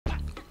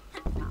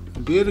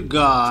Dear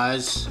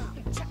guys,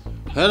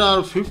 here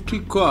are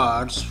 50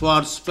 quotes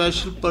for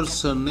special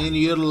person in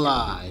your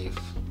life.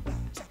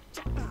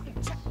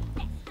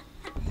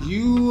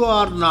 You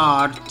are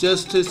not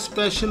just a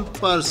special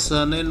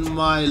person in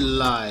my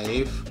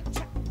life.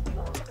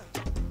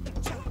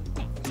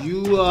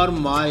 You are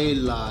my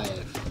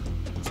life.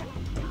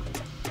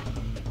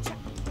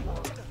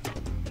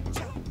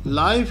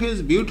 Life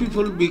is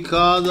beautiful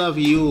because of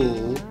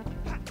you.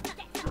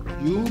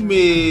 You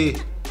may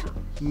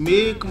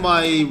make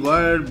my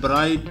world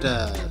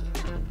brighter.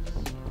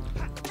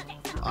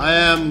 I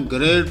am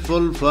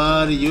grateful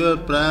for your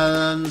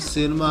presence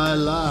in my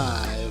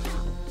life.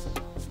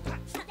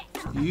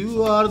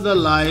 You are the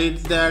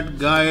light that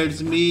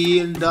guides me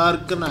in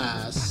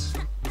darkness.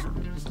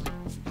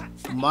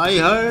 My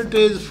heart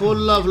is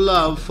full of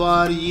love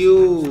for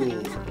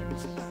you.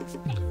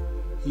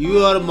 You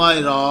are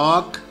my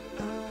rock,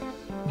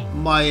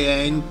 my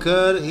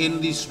anchor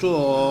in the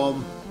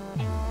storm.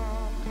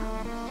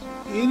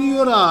 In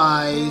your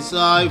eyes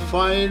I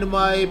find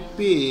my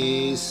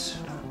peace.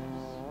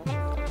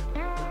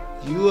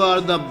 You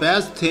are the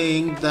best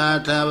thing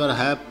that ever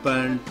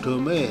happened to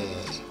me.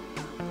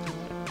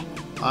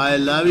 I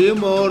love you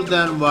more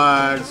than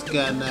words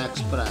can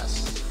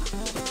express.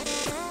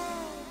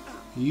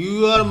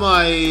 You are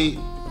my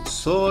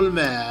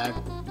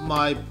soulmate,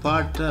 my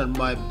partner,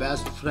 my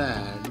best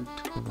friend.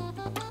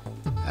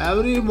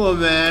 Every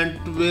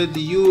moment with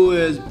you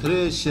is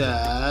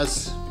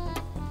precious.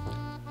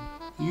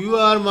 You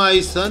are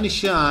my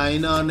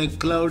sunshine on a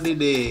cloudy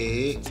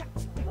day.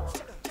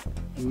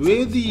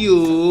 With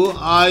you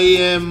I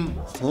am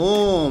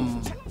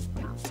home.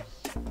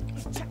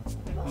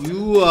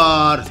 You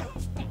are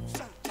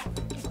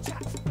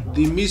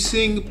the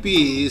missing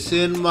piece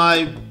in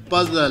my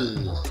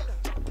puzzle.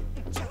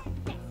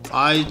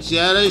 I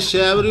cherish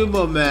every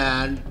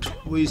moment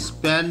we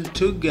spend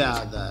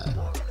together.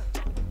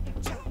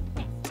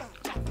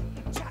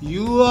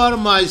 You are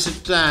my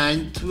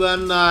strength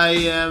when I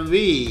am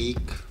weak.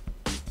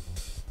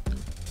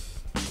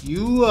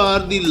 You are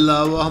the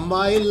love of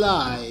my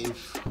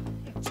life.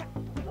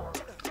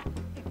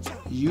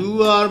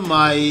 You are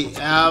my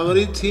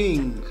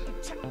everything.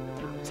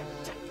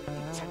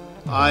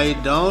 I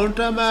don't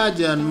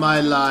imagine my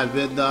life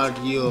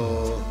without you.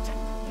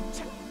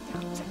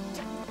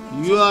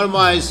 You are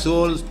my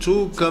soul's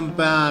true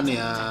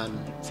companion.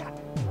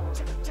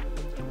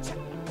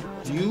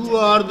 You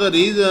are the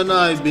reason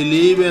I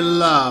believe in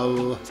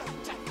love.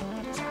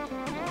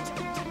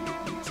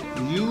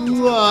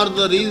 You are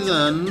the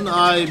reason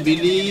I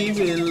believe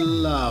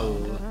in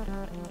love.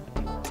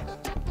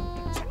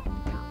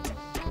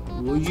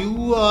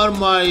 You are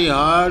my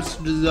heart's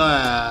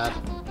desire.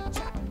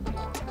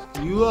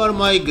 You are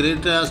my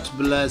greatest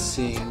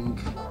blessing.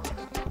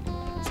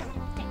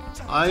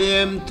 I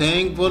am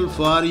thankful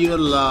for your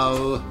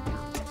love.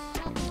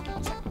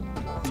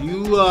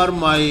 You are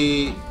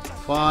my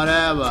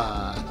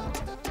forever.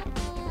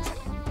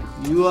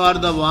 You are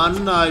the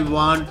one I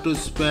want to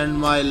spend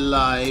my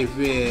life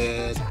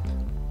with.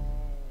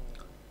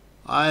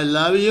 I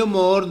love you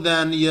more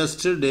than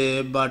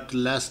yesterday but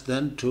less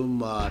than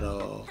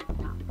tomorrow.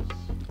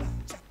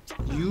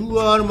 You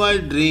are my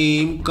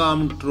dream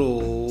come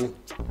true.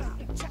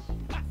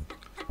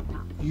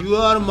 You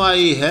are my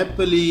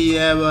happily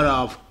ever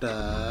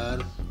after.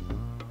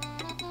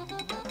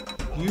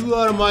 You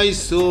are my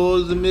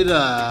soul's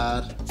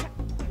mirror.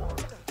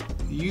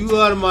 You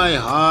are my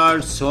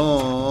heart's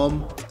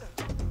home.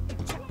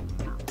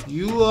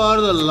 You are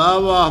the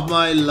love of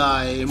my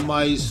life,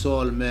 my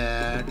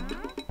soulmate.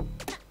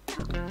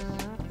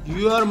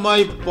 You are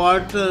my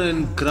partner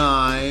in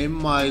crime,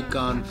 my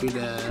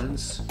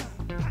confidence.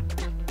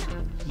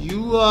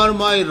 You are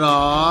my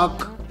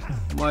rock,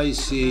 my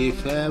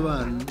safe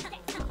haven.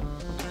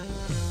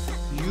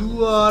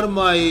 You are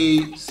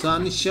my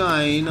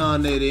sunshine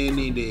on a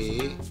rainy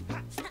day.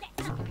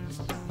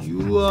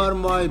 You are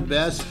my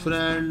best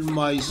friend,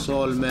 my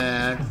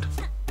soulmate.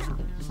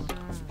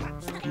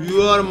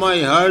 You are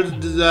my heart's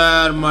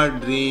desire, my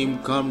dream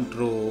come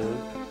true.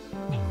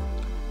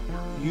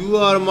 You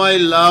are my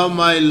love,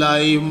 my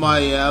life,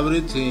 my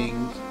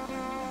everything.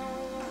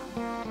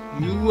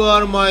 You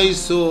are my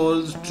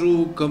soul's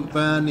true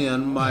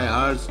companion, my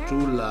heart's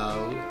true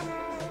love.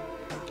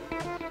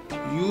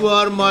 You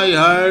are my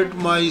heart,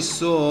 my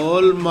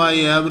soul, my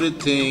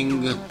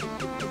everything.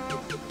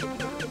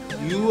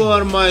 You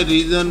are my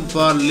reason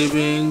for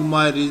living,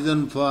 my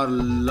reason for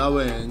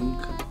loving.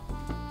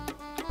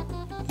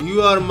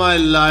 You are my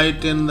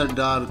light in the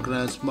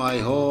darkness, my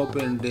hope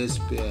in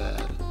despair.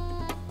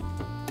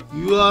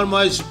 You are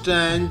my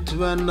strength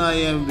when I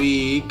am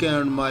weak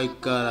and my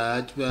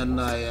courage when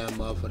I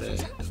am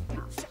afraid.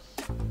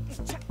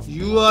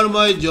 You are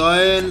my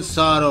joy in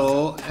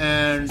sorrow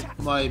and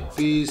my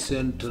peace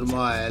in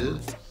turmoil.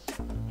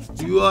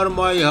 You are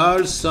my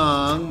heart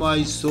song,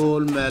 my soul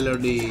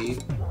melody.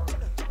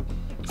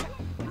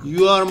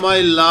 You are my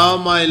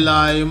love, my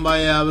life, my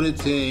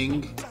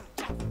everything.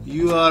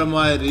 You are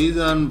my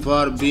reason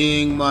for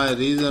being, my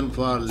reason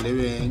for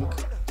living.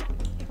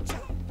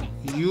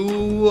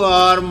 You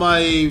are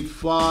my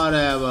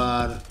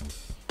forever.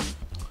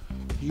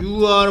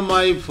 You are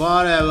my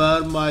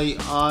forever, my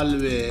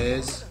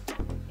always,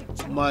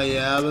 my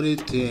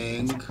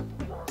everything.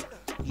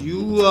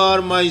 You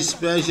are my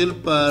special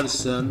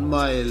person,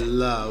 my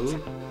love,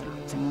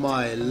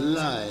 my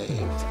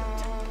life.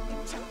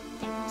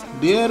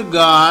 Dear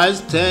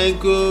guys,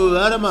 thank you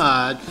very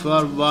much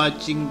for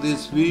watching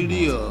this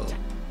video.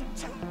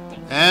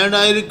 And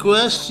I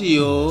request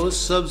you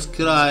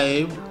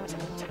subscribe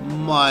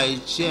my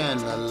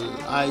channel.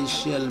 I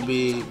shall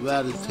be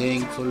very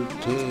thankful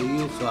to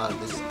you for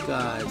this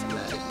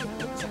guideline.